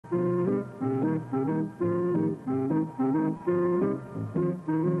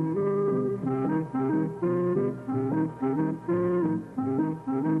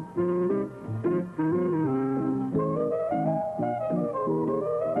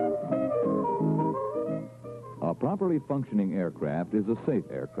properly functioning aircraft is a safe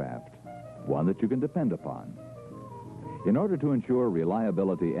aircraft, one that you can depend upon. In order to ensure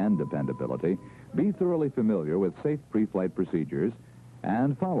reliability and dependability, be thoroughly familiar with safe pre-flight procedures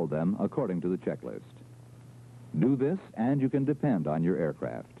and follow them according to the checklist. Do this and you can depend on your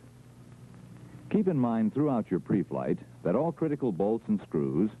aircraft. Keep in mind throughout your pre-flight that all critical bolts and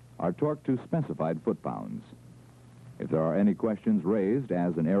screws are torqued to specified foot-pounds. If there are any questions raised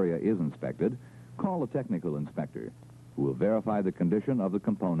as an area is inspected, call a technical inspector who will verify the condition of the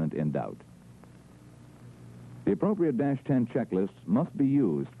component in doubt. The appropriate Dash 10 checklist must be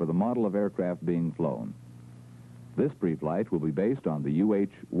used for the model of aircraft being flown. This pre-flight will be based on the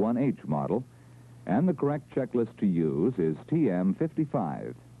UH-1H model, and the correct checklist to use is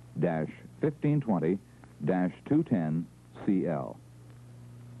TM55-1520-210CL.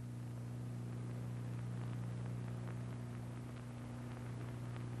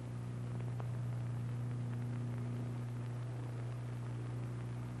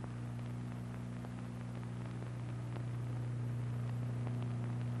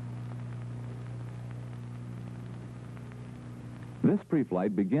 This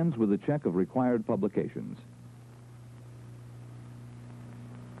pre-flight begins with a check of required publications.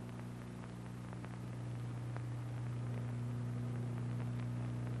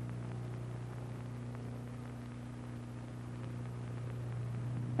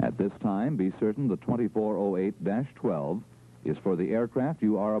 At this time, be certain the 2408-12 is for the aircraft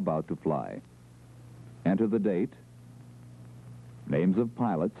you are about to fly. Enter the date, names of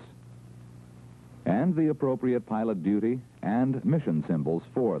pilots, and the appropriate pilot duty and mission symbols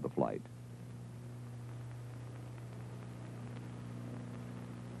for the flight.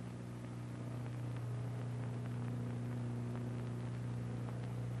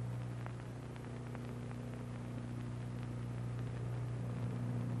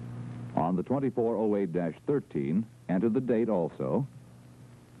 On the 2408-13, enter the date also,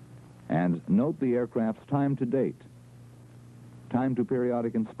 and note the aircraft's time to date, time to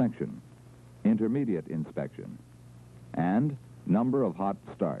periodic inspection, intermediate inspection, and number of hot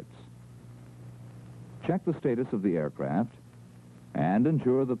starts. Check the status of the aircraft and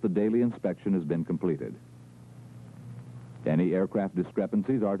ensure that the daily inspection has been completed. Any aircraft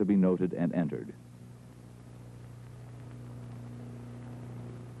discrepancies are to be noted and entered.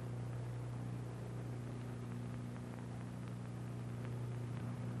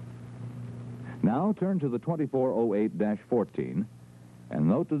 Now turn to the 2408-14 and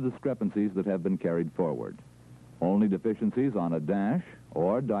note the discrepancies that have been carried forward. Only deficiencies on a dash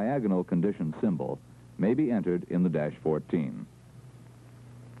or diagonal condition symbol may be entered in the Dash 14.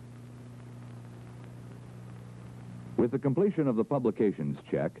 With the completion of the publications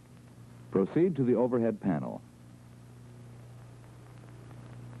check, proceed to the overhead panel.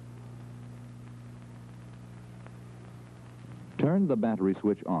 Turn the battery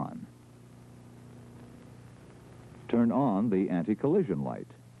switch on. Turn on the anti-collision light.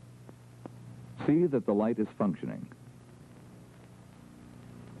 See that the light is functioning.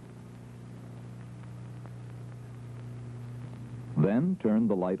 Then turn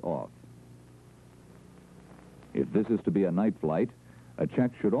the light off. If this is to be a night flight, a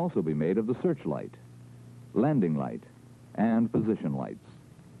check should also be made of the searchlight, landing light, and position lights.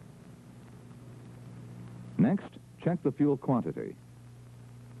 Next, check the fuel quantity.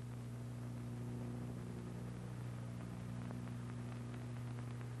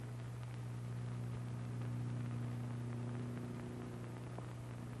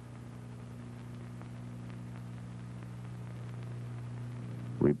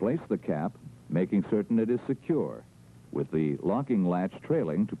 Replace the cap, making certain it is secure, with the locking latch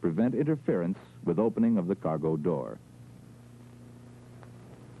trailing to prevent interference with opening of the cargo door.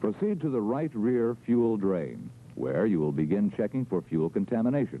 Proceed to the right rear fuel drain, where you will begin checking for fuel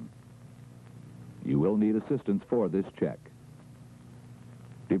contamination. You will need assistance for this check.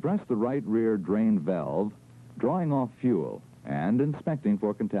 Depress the right rear drain valve, drawing off fuel and inspecting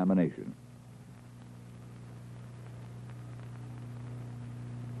for contamination.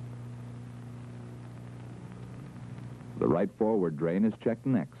 The right forward drain is checked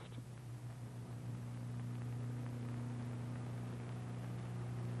next.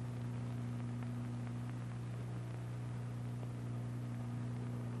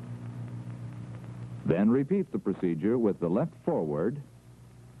 Then repeat the procedure with the left forward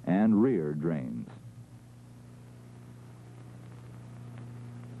and rear drains.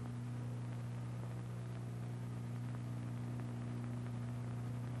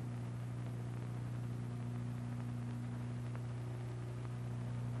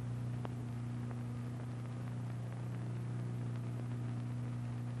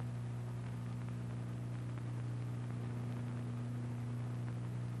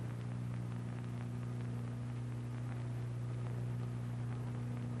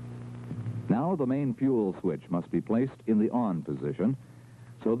 Now the main fuel switch must be placed in the on position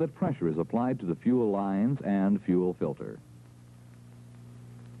so that pressure is applied to the fuel lines and fuel filter.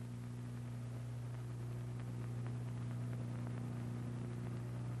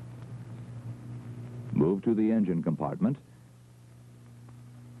 Move to the engine compartment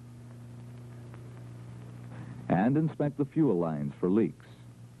and inspect the fuel lines for leaks.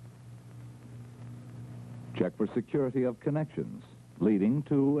 Check for security of connections leading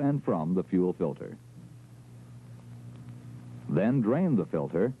to and from the fuel filter. Then drain the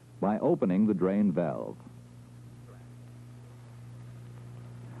filter by opening the drain valve.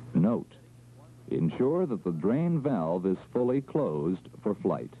 Note, ensure that the drain valve is fully closed for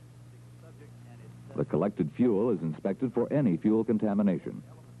flight. The collected fuel is inspected for any fuel contamination.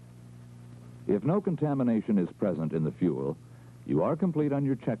 If no contamination is present in the fuel, you are complete on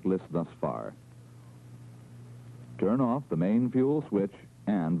your checklist thus far. Turn off the main fuel switch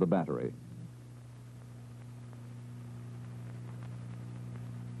and the battery.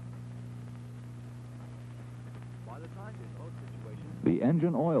 The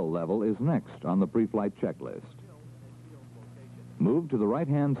engine oil level is next on the pre-flight checklist. Move to the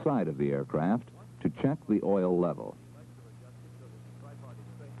right-hand side of the aircraft to check the oil level.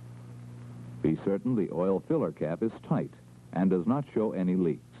 Be certain the oil filler cap is tight and does not show any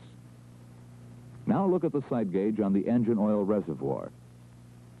leaks. Now look at the sight gauge on the engine oil reservoir.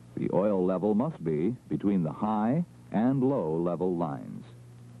 The oil level must be between the high and low level lines.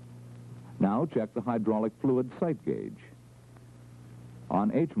 Now check the hydraulic fluid sight gauge.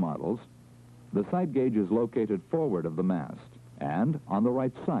 On H models, the sight gauge is located forward of the mast and on the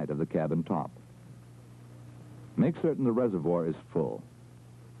right side of the cabin top. Make certain the reservoir is full.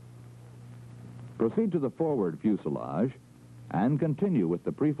 Proceed to the forward fuselage and continue with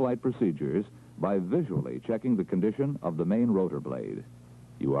the pre-flight procedures by visually checking the condition of the main rotor blade.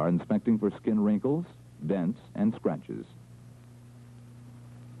 You are inspecting for skin wrinkles, dents, and scratches.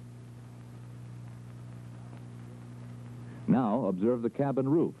 Now observe the cabin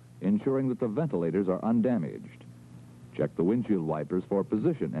roof, ensuring that the ventilators are undamaged. Check the windshield wipers for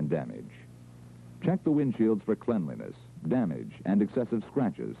position and damage. Check the windshields for cleanliness, damage, and excessive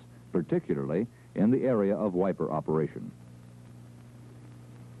scratches, particularly in the area of wiper operation.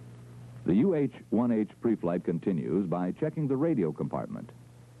 The UH-1H pre-flight continues by checking the radio compartment.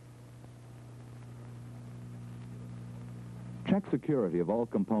 Check security of all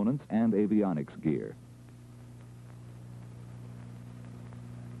components and avionics gear.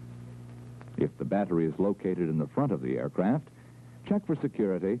 If the battery is located in the front of the aircraft, check for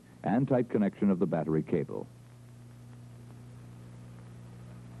security and tight connection of the battery cable.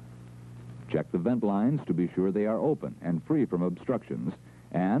 Check the vent lines to be sure they are open and free from obstructions,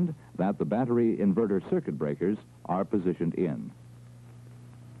 and that the battery inverter circuit breakers are positioned in.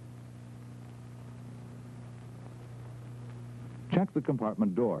 Check the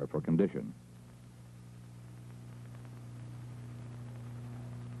compartment door for condition.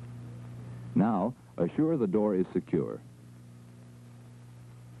 Now, assure the door is secure.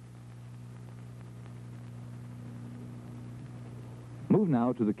 Move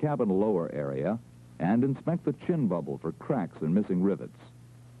now to the cabin lower area and inspect the chin bubble for cracks and missing rivets.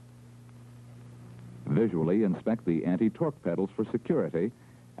 Visually inspect the anti-torque pedals for security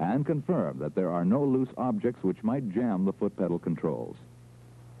and confirm that there are no loose objects which might jam the foot pedal controls.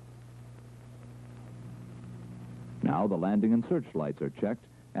 Now the landing and search lights are checked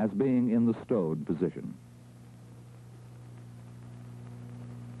as being in the stowed position.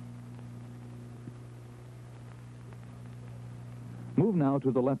 Move now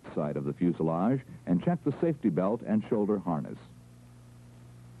to the left side of the fuselage and check the safety belt and shoulder harness.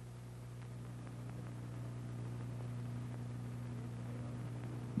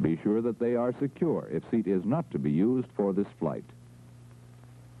 Be sure that they are secure if seat is not to be used for this flight.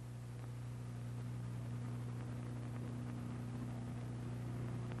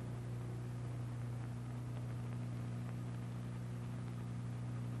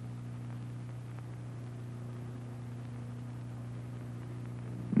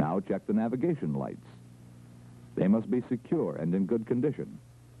 Now check the navigation lights. They must be secure and in good condition.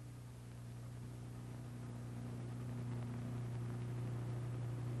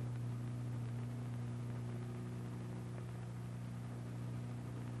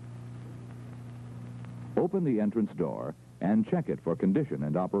 Open the entrance door and check it for condition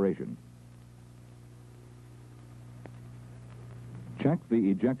and operation. Check the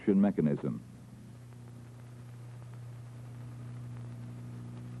ejection mechanism.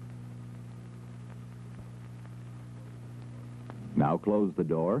 Now close the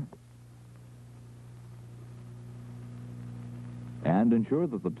door and and ensure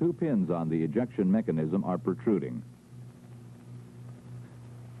that the two pins on the ejection mechanism are protruding.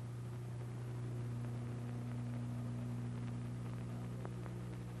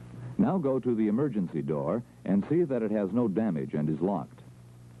 Now go to the emergency door and see that it has no damage and is locked.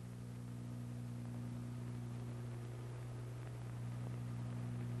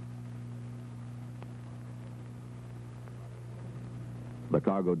 The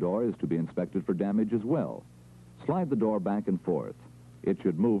cargo door is to be inspected for damage as well. Slide the door back and forth. It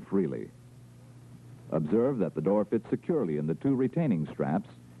should move freely. Observe that the door fits securely in the two retaining straps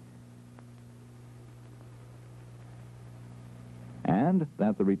and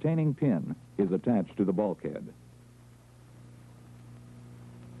that the retaining pin is attached to the bulkhead.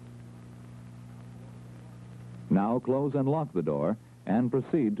 Now close and lock the door and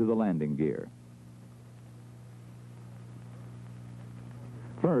proceed to the landing gear.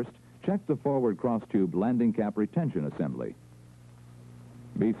 First, check the forward cross-tube landing cap retention assembly.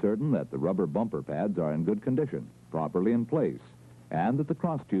 Be certain that the rubber bumper pads are in good condition, properly in place, and that the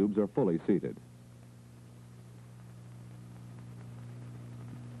cross-tubes are fully seated.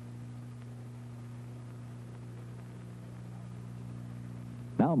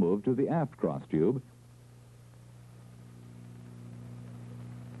 Now move to the aft cross-tube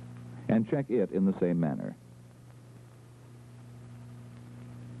and check it in the same manner.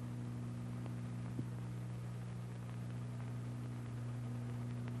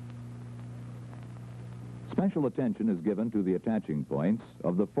 Special attention is given to the attaching points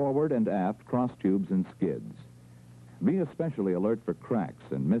of the forward and aft cross tubes and skids. Be especially alert for cracks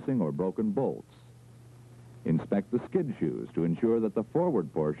and missing or broken bolts. Inspect the skid shoes to ensure that the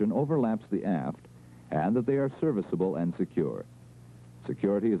forward portion overlaps the aft and that they are serviceable and secure.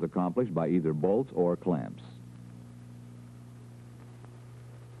 Security is accomplished by either bolts or clamps.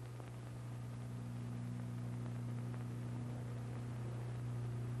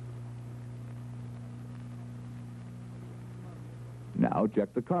 Now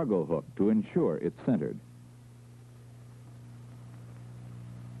check the cargo hook to ensure it's centered.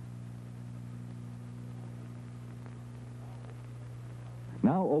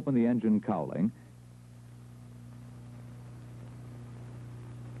 Now open the engine cowling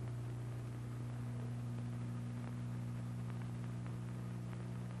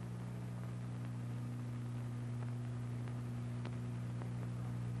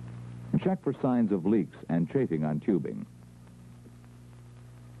and check for signs of leaks and chafing on tubing.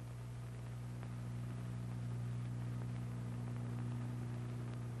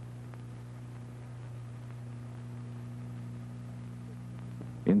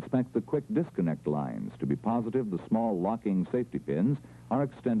 Inspect the quick disconnect lines to be positive the small locking safety pins are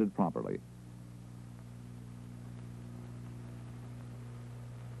extended properly.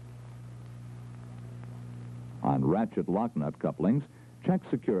 On ratchet lock nut couplings, check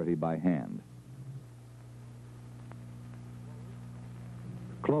security by hand.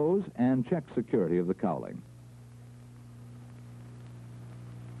 Close and check security of the cowling.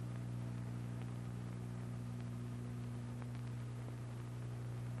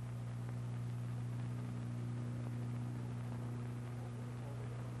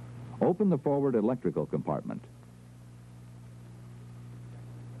 Open the forward electrical compartment.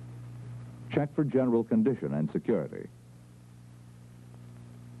 Check for general condition and security.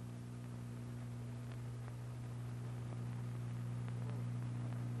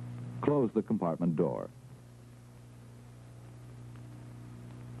 Close the compartment door.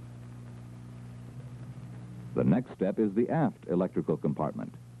 The next step is the aft electrical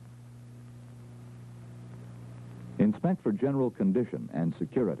compartment. Inspect for general condition and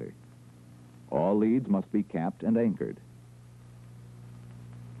security. All leads must be capped and anchored.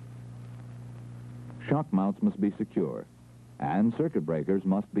 Shock mounts must be secure, and circuit breakers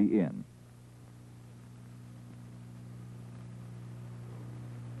must be in.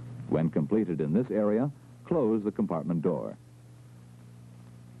 When completed in this area, close the compartment door.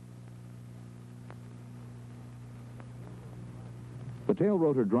 The tail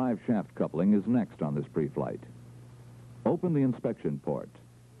rotor drive shaft coupling is next on this pre-flight. Open the inspection port.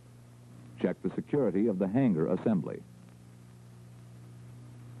 Check the security of the hanger assembly.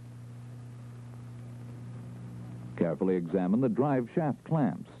 Carefully examine the drive shaft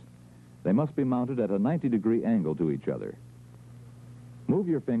clamps. They must be mounted at a 90-degree angle to each other. Move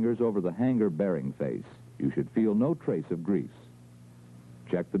your fingers over the hanger bearing face. You should feel no trace of grease.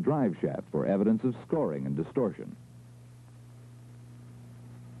 Check the drive shaft for evidence of scoring and distortion.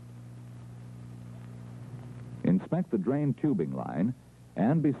 Inspect the drain tubing line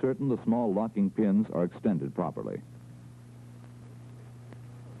and be certain the small locking pins are extended properly.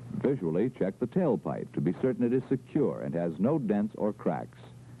 Visually, check the tailpipe to be certain it is secure and has no dents or cracks.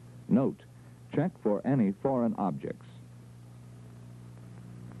 Note, check for any foreign objects.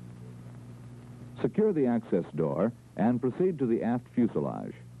 Secure the access door and proceed to the aft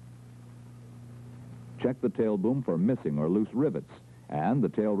fuselage. Check the tail boom for missing or loose rivets and the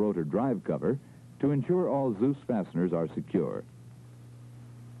tail rotor drive cover to ensure all Zeus fasteners are secure.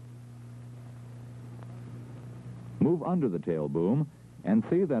 Move under the tail boom and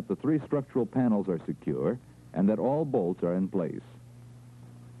see that the 3 structural panels are secure and that all bolts are in place.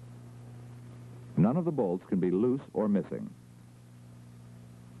 None of the bolts can be loose or missing.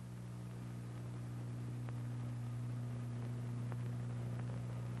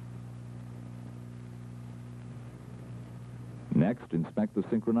 Next, inspect the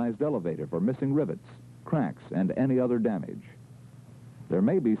synchronized elevator for missing rivets, cracks, and any other damage. There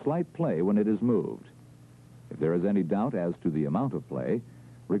may be slight play when it is moved. If there is any doubt as to the amount of play,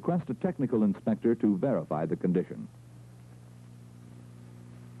 request a technical inspector to verify the condition.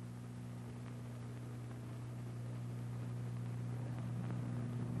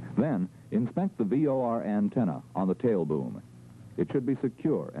 Then, inspect the VOR antenna on the tail boom. It should be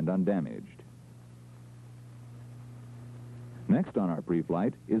secure and undamaged. Next on our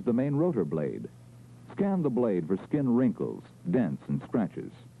pre-flight is the main rotor blade. Scan the blade for skin wrinkles, dents, and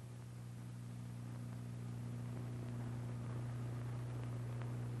scratches.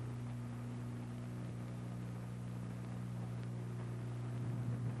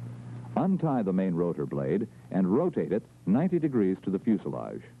 Untie the main rotor blade and rotate it 90 degrees to the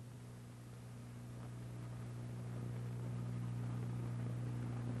fuselage.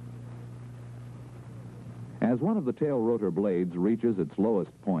 As one of the tail rotor blades reaches its lowest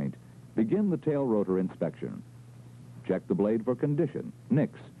point, begin the tail rotor inspection. Check the blade for condition,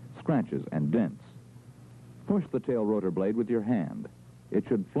 nicks, scratches, and dents. Push the tail rotor blade with your hand. It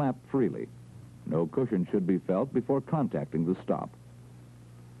should flap freely. No cushion should be felt before contacting the stop.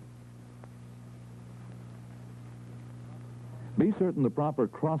 Be certain the proper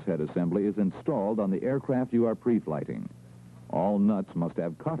crosshead assembly is installed on the aircraft you are pre-flighting. All nuts must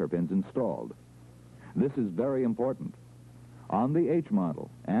have cotter pins installed. This is very important. On the H model,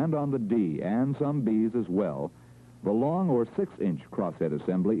 and on the D, and some Bs as well, the long or 6-inch crosshead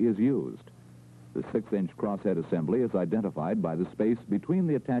assembly is used. The 6-inch crosshead assembly is identified by the space between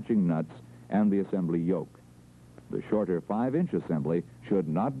the attaching nuts and the assembly yoke. The shorter 5-inch assembly should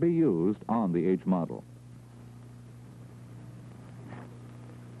not be used on the H model.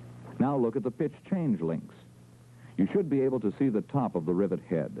 Now look at the pitch change links. You should be able to see the top of the rivet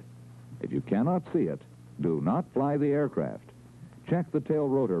head. If you cannot see it, do not fly the aircraft. Check the tail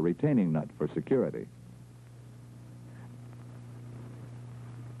rotor retaining nut for security.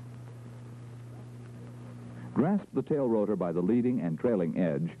 Grasp the tail rotor by the leading and trailing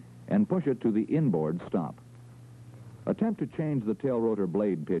edge and push it to the inboard stop. Attempt to change the tail rotor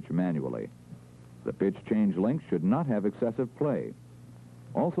blade pitch manually. The pitch change link should not have excessive play.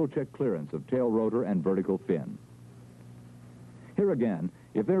 Also check clearance of tail rotor and vertical fin. Here again,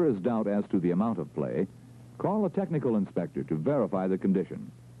 if there is doubt as to the amount of play, call a technical inspector to verify the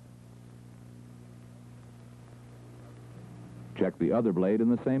condition. Check the other blade in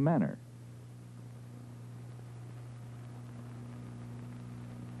the same manner.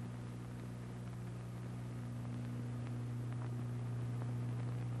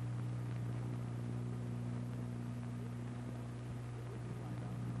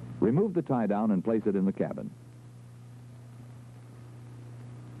 Remove the tie-down and place it in the cabin.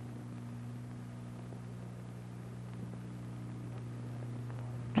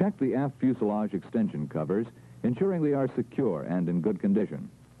 Check the aft fuselage extension covers, ensuring they are secure and in good condition.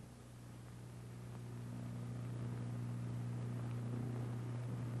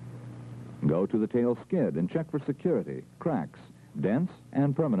 Go to the tail skid and check for security, cracks, dents,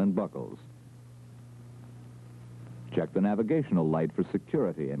 and permanent buckles. Check the navigational light for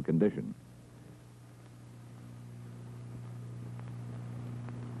security and condition.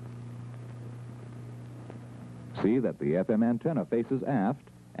 See that the FM antenna faces aft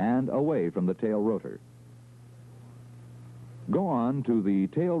and away from the tail rotor. Go on to the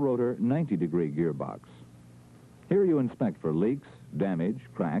tail rotor 90-degree gearbox. Here you inspect for leaks, damage,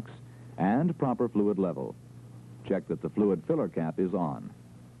 cracks, and proper fluid level. Check that the fluid filler cap is on.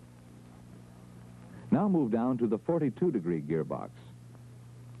 Now move down to the 42-degree gearbox.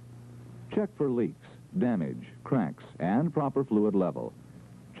 Check for leaks, damage, cracks, and proper fluid level.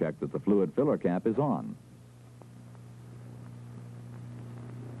 Check that the fluid filler cap is on.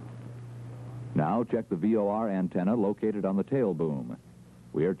 Now check the VOR antenna located on the tail boom.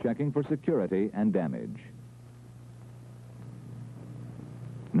 We are checking for security and damage.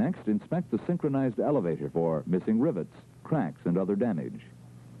 Next, inspect the synchronized elevator for missing rivets, cracks, and other damage.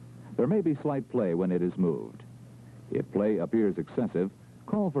 There may be slight play when it is moved. If play appears excessive,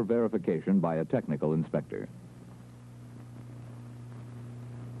 call for verification by a technical inspector.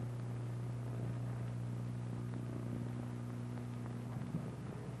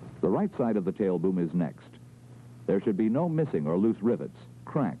 The right side of the tail boom is next. There should be no missing or loose rivets,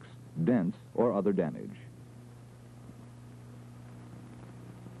 cracks, dents, or other damage.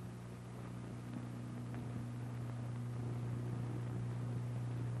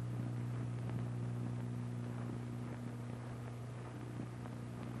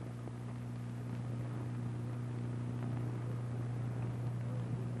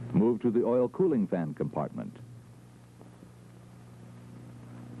 Move to the oil cooling fan compartment.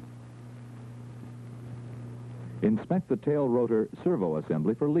 Inspect the tail rotor servo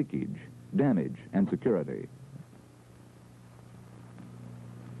assembly for leakage, damage, and security.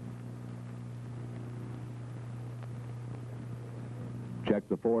 Check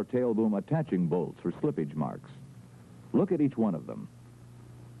the 4 tail boom attaching bolts for slippage marks. Look at each one of them.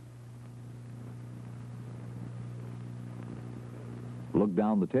 Look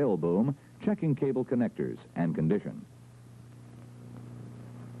down the tail boom, checking cable connectors and condition.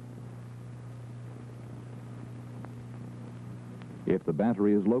 If the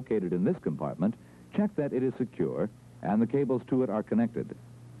battery is located in this compartment, check that it is secure and the cables to it are connected.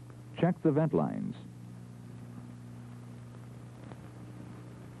 Check the vent lines.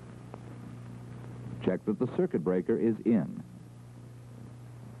 Check that the circuit breaker is in.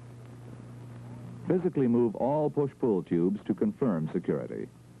 Physically move all push-pull tubes to confirm security.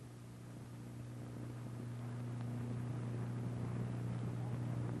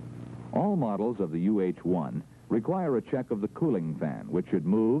 All models of the UH-1 require a check of the cooling fan, which should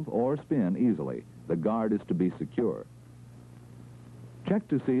move or spin easily. The guard is to be secure. Check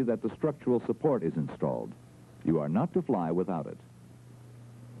to see that the structural support is installed. You are not to fly without it.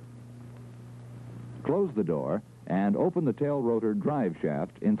 Close the door and open the tail rotor drive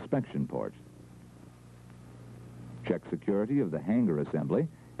shaft inspection port. Check security of the hanger assembly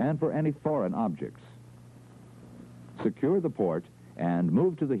and for any foreign objects. Secure the port and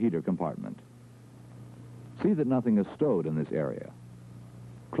move to the heater compartment. See that nothing is stowed in this area.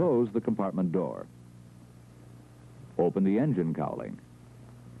 Close the compartment door. Open the engine cowling.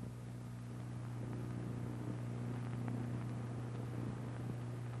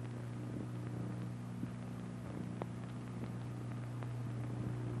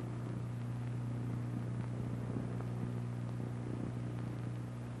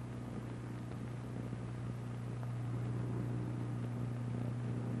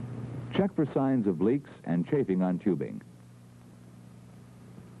 Check for signs of leaks and chafing on tubing.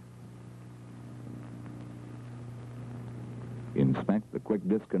 Inspect the quick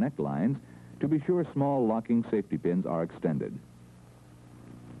disconnect lines to be sure small locking safety pins are extended.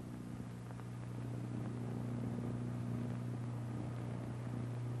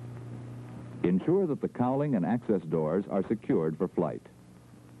 Ensure that the cowling and access doors are secured for flight.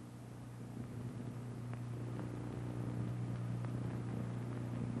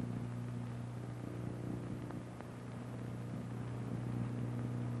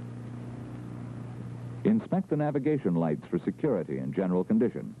 Inspect the navigation lights for security and general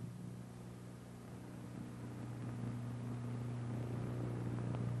condition.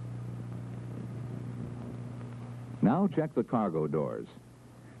 Now check the cargo doors.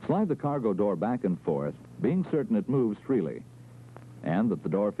 Slide the cargo door back and forth, being certain it moves freely, and that the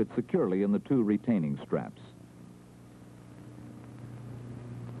door fits securely in the 2 retaining straps.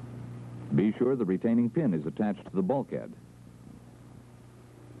 Be sure the retaining pin is attached to the bulkhead.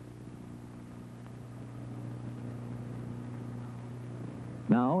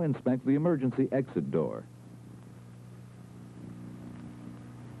 Now inspect the emergency exit door.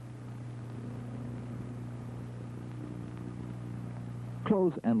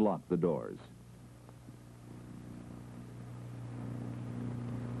 Close and lock the doors.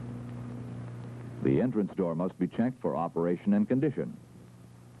 The entrance door must be checked for operation and condition.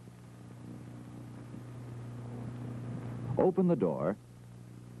 Open the door.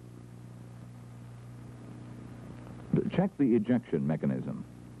 Check the ejection mechanism.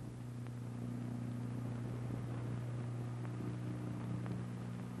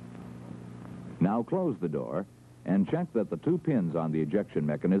 Now close the door and check that the 2 pins on the ejection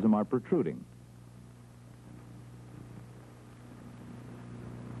mechanism are protruding.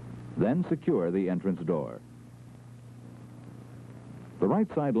 Then secure the entrance door. The right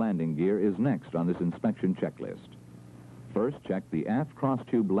side landing gear is next on this inspection checklist. First, check the aft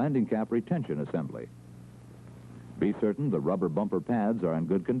cross-tube landing cap retention assembly. Be certain the rubber bumper pads are in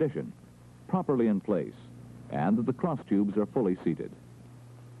good condition, properly in place, and that the cross tubes are fully seated.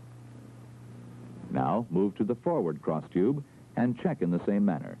 Now move to the forward cross tube and check in the same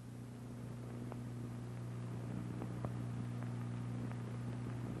manner.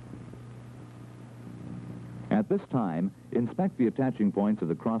 At this time, inspect the attaching points of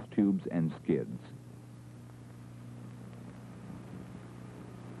the cross tubes and skids.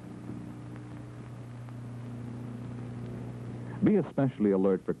 Be especially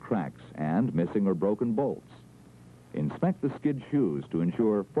alert for cracks and missing or broken bolts. Inspect the skid shoes to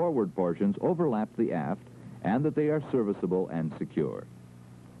ensure forward portions overlap the aft and that they are serviceable and secure.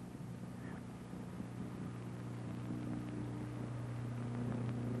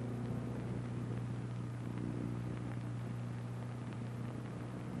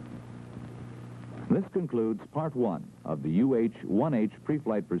 This concludes Part 1 of the UH-1H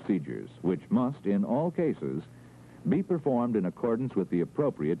pre-flight procedures, which must, in all cases, be performed in accordance with the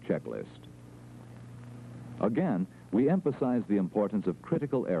appropriate checklist. Again, we emphasize the importance of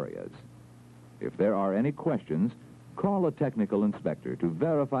critical areas. If there are any questions, call a technical inspector to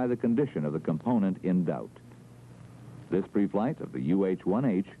verify the condition of the component in doubt. This pre-flight of the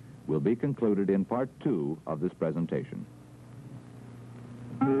UH-1H will be concluded in Part 2 of this presentation.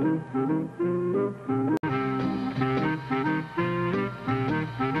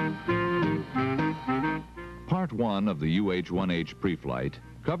 Part 1 of the UH-1H pre-flight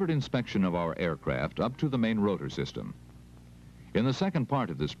covered inspection of our aircraft up to the main rotor system. In the second part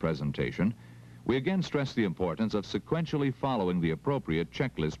of this presentation, we again stress the importance of sequentially following the appropriate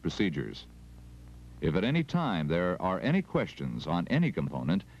checklist procedures. If at any time there are any questions on any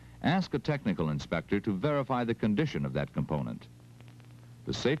component, ask a technical inspector to verify the condition of that component.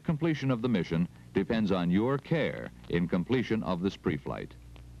 The safe completion of the mission depends on your care in completion of this pre-flight.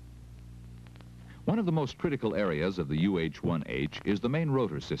 One of the most critical areas of the UH-1H is the main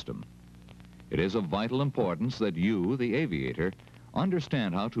rotor system. It is of vital importance that you, the aviator,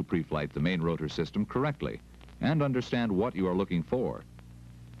 understand how to pre-flight the main rotor system correctly and understand what you are looking for.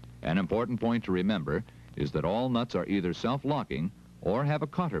 An important point to remember is that all nuts are either self-locking or have a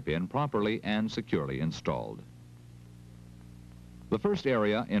cotter pin properly and securely installed. The first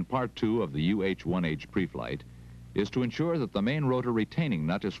area in Part 2 of the UH-1H pre-flight is to ensure that the main rotor retaining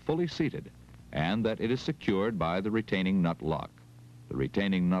nut is fully seated and that it is secured by the retaining nut lock. The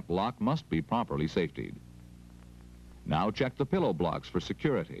retaining nut lock must be properly safetied. Now check the pillow blocks for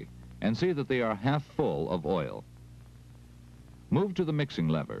security and see that they are half full of oil. Move to the mixing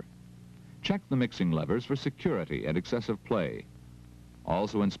lever. Check the mixing levers for security and excessive play.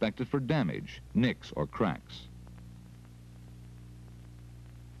 Also inspect it for damage, nicks, or cracks.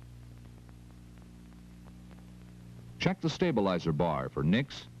 Check the stabilizer bar for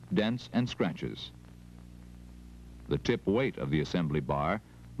nicks, dents, and scratches. The tip weight of the assembly bar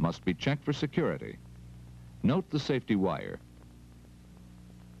must be checked for security. Note the safety wire.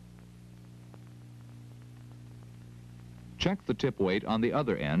 Check the tip weight on the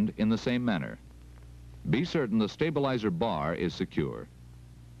other end in the same manner. Be certain the stabilizer bar is secure.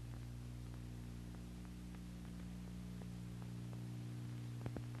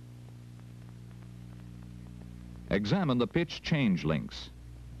 Examine the pitch change links.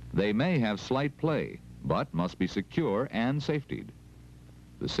 They may have slight play, but must be secure and safetied.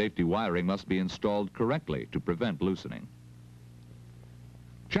 The safety wiring must be installed correctly to prevent loosening.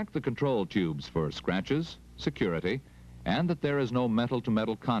 Check the control tubes for scratches, security, and that there is no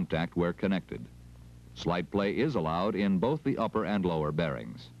metal-to-metal contact where connected. Slight play is allowed in both the upper and lower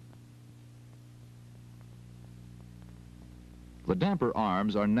bearings. The damper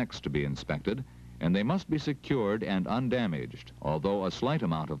arms are next to be inspected, and they must be secured and undamaged, although a slight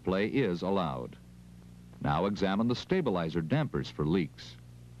amount of play is allowed. Now examine the stabilizer dampers for leaks.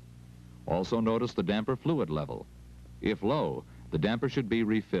 Also notice the damper fluid level. If low, the damper should be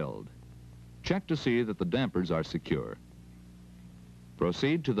refilled. Check to see that the dampers are secure.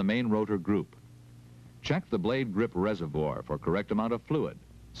 Proceed to the main rotor group. Check the blade grip reservoir for correct amount of fluid,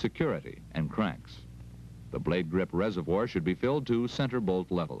 security, and cranks. The blade grip reservoir should be filled to center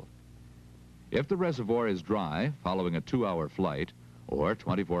bolt level. If the reservoir is dry following a 2-hour flight or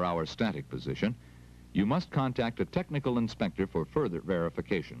 24-hour static position, you must contact a technical inspector for further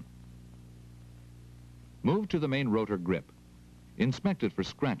verification. Move to the main rotor grip. Inspect it for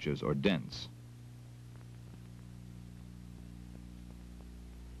scratches or dents.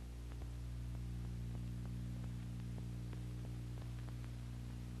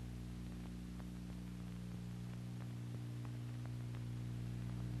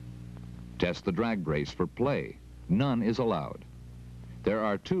 Test the drag brace for play. None is allowed. There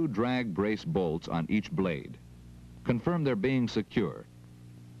are 2 drag brace bolts on each blade. Confirm they're being secure.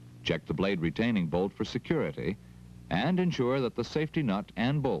 Check the blade retaining bolt for security and ensure that the safety nut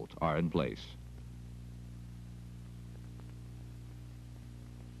and bolt are in place.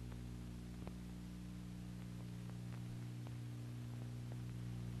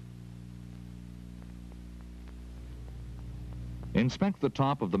 Inspect the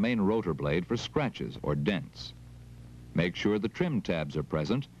top of the main rotor blade for scratches or dents. Make sure the trim tabs are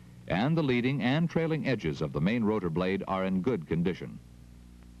present and the leading and trailing edges of the main rotor blade are in good condition.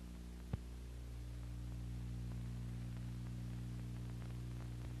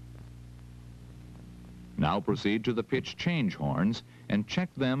 Now proceed to the pitch change horns and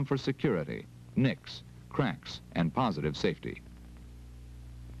check them for security, nicks, cracks, and positive safety.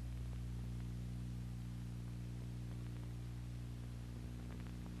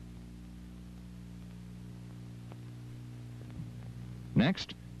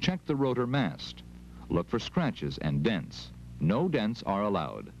 Next, check the rotor mast. Look for scratches and dents. No dents are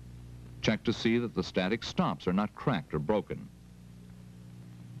allowed. Check to see that the static stops are not cracked or broken.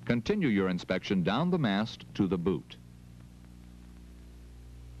 Continue your inspection down the mast to the boot.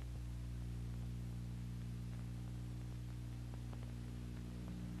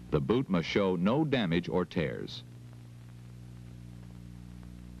 The boot must show no damage or tears.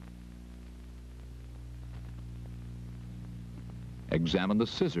 Examine the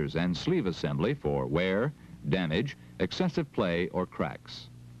scissors and sleeve assembly for wear, damage, excessive play, or cracks.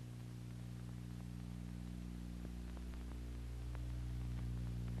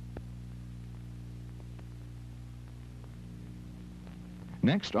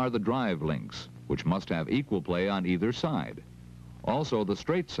 Next are the drive links, which must have equal play on either side. Also, the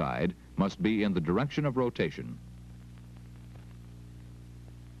straight side must be in the direction of rotation.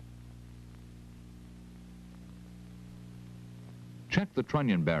 Check the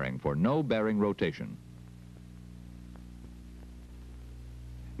trunnion bearing for no bearing rotation.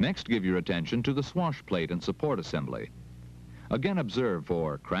 Next, give your attention to the swash plate and support assembly. Again, observe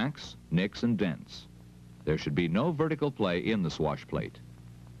for cracks, nicks, and dents. There should be no vertical play in the swash plate.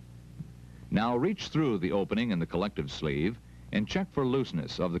 Now reach through the opening in the collective sleeve and check for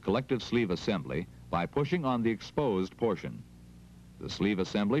looseness of the collective sleeve assembly by pushing on the exposed portion. The sleeve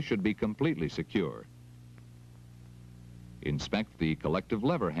assembly should be completely secure. Inspect the collective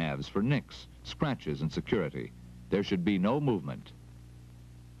lever halves for nicks, scratches, and security. There should be no movement.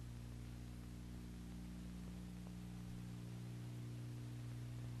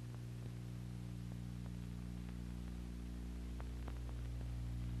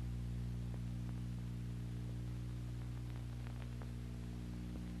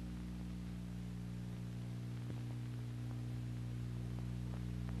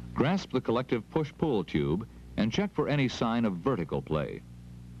 Grasp the collective push-pull tube and check for any sign of vertical play.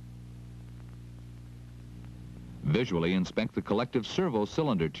 Visually inspect the collective servo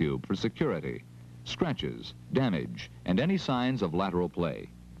cylinder tube for security, scratches, damage, and any signs of lateral play.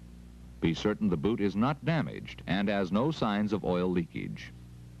 Be certain the boot is not damaged and has no signs of oil leakage.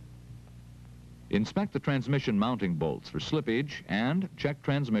 Inspect the transmission mounting bolts for slippage and check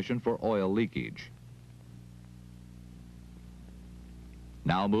transmission for oil leakage.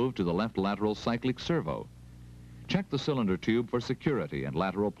 Now move to the left lateral cyclic servo. Check the cylinder tube for security and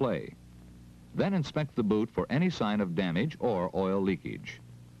lateral play. Then inspect the boot for any sign of damage or oil leakage.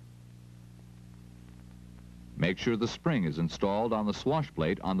 Make sure the spring is installed on the swash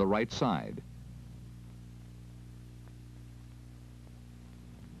plate on the right side.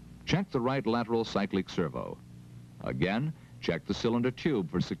 Check the right lateral cyclic servo. Again, check the cylinder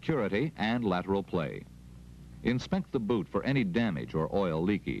tube for security and lateral play. Inspect the boot for any damage or oil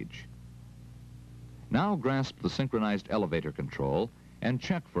leakage. Now grasp the synchronized elevator control and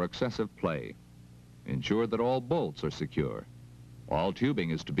check for excessive play. Ensure that all bolts are secure. All tubing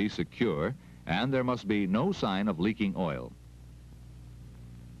is to be secure and there must be no sign of leaking oil.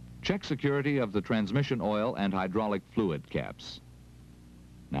 Check security of the transmission oil and hydraulic fluid caps.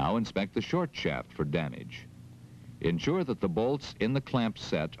 Now inspect the short shaft for damage. Ensure that the bolts in the clamp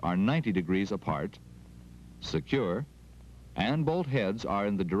set are 90 degrees apart, secure, and bolt heads are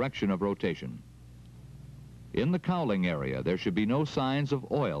in the direction of rotation. In the cowling area, there should be no signs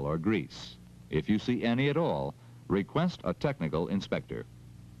of oil or grease. If you see any at all, request a technical inspector.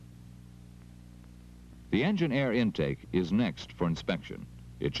 The engine air intake is next for inspection.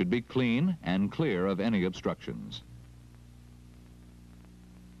 It should be clean and clear of any obstructions.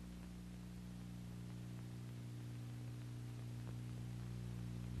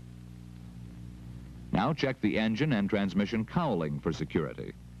 Now check the engine and transmission cowling for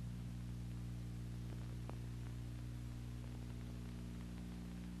security.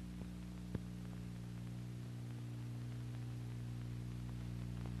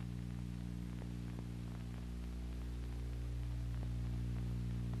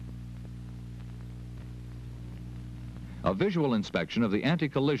 A visual inspection of the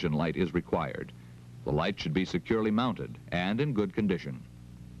anti-collision light is required. The light should be securely mounted and in good condition.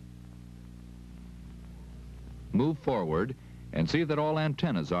 Move forward and see that all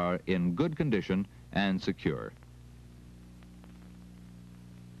antennas are in good condition and secure.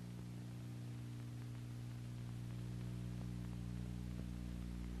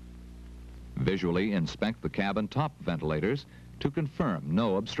 Visually inspect the cabin top ventilators to confirm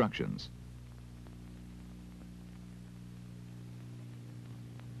no obstructions.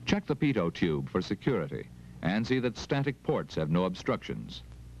 Check the pitot tube for security and see that static ports have no obstructions.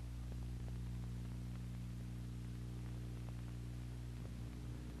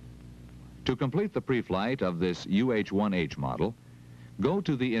 To complete the pre-flight of this UH-1H model, go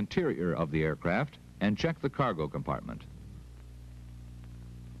to the interior of the aircraft and check the cargo compartment.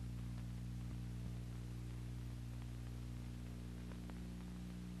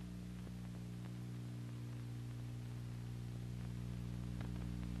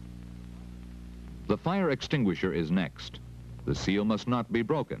 The fire extinguisher is next. The seal must not be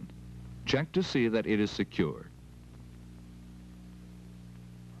broken. Check to see that it is secure.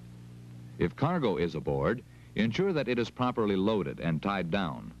 If cargo is aboard, ensure that it is properly loaded and tied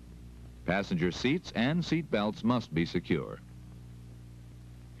down. Passenger seats and seat belts must be secure.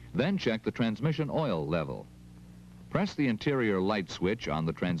 Then check the transmission oil level. Press the interior light switch on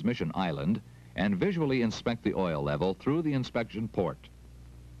the transmission island and visually inspect the oil level through the inspection port.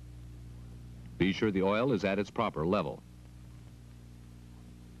 Be sure the oil is at its proper level.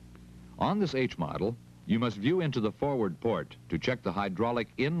 On this H model, you must view into the forward port to check the hydraulic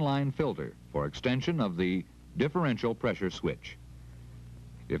inline filter for extension of the differential pressure switch.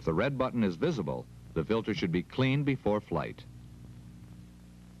 If the red button is visible, the filter should be cleaned before flight.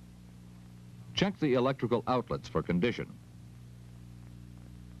 Check the electrical outlets for condition.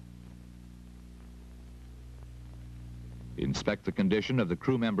 Inspect the condition of the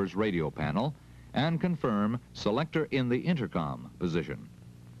crew member's radio panel and confirm selector in the intercom position.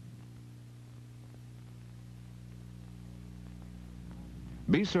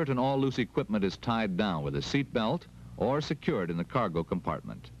 Be certain all loose equipment is tied down with a seat belt or secured in the cargo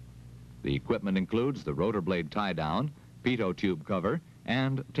compartment. The equipment includes the rotor blade tie-down, pitot tube cover,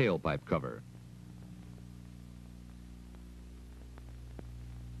 and tailpipe cover.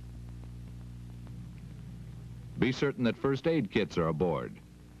 Be certain that first aid kits are aboard,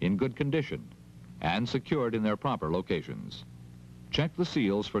 in good condition, and secured in their proper locations. Check the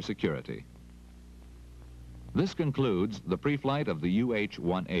seals for security. This concludes the pre-flight of the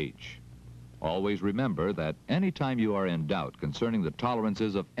UH-1H. Always remember that any time you are in doubt concerning the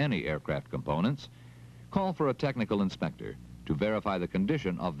tolerances of any aircraft components, call for a technical inspector to verify the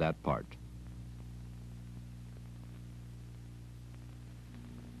condition of that part.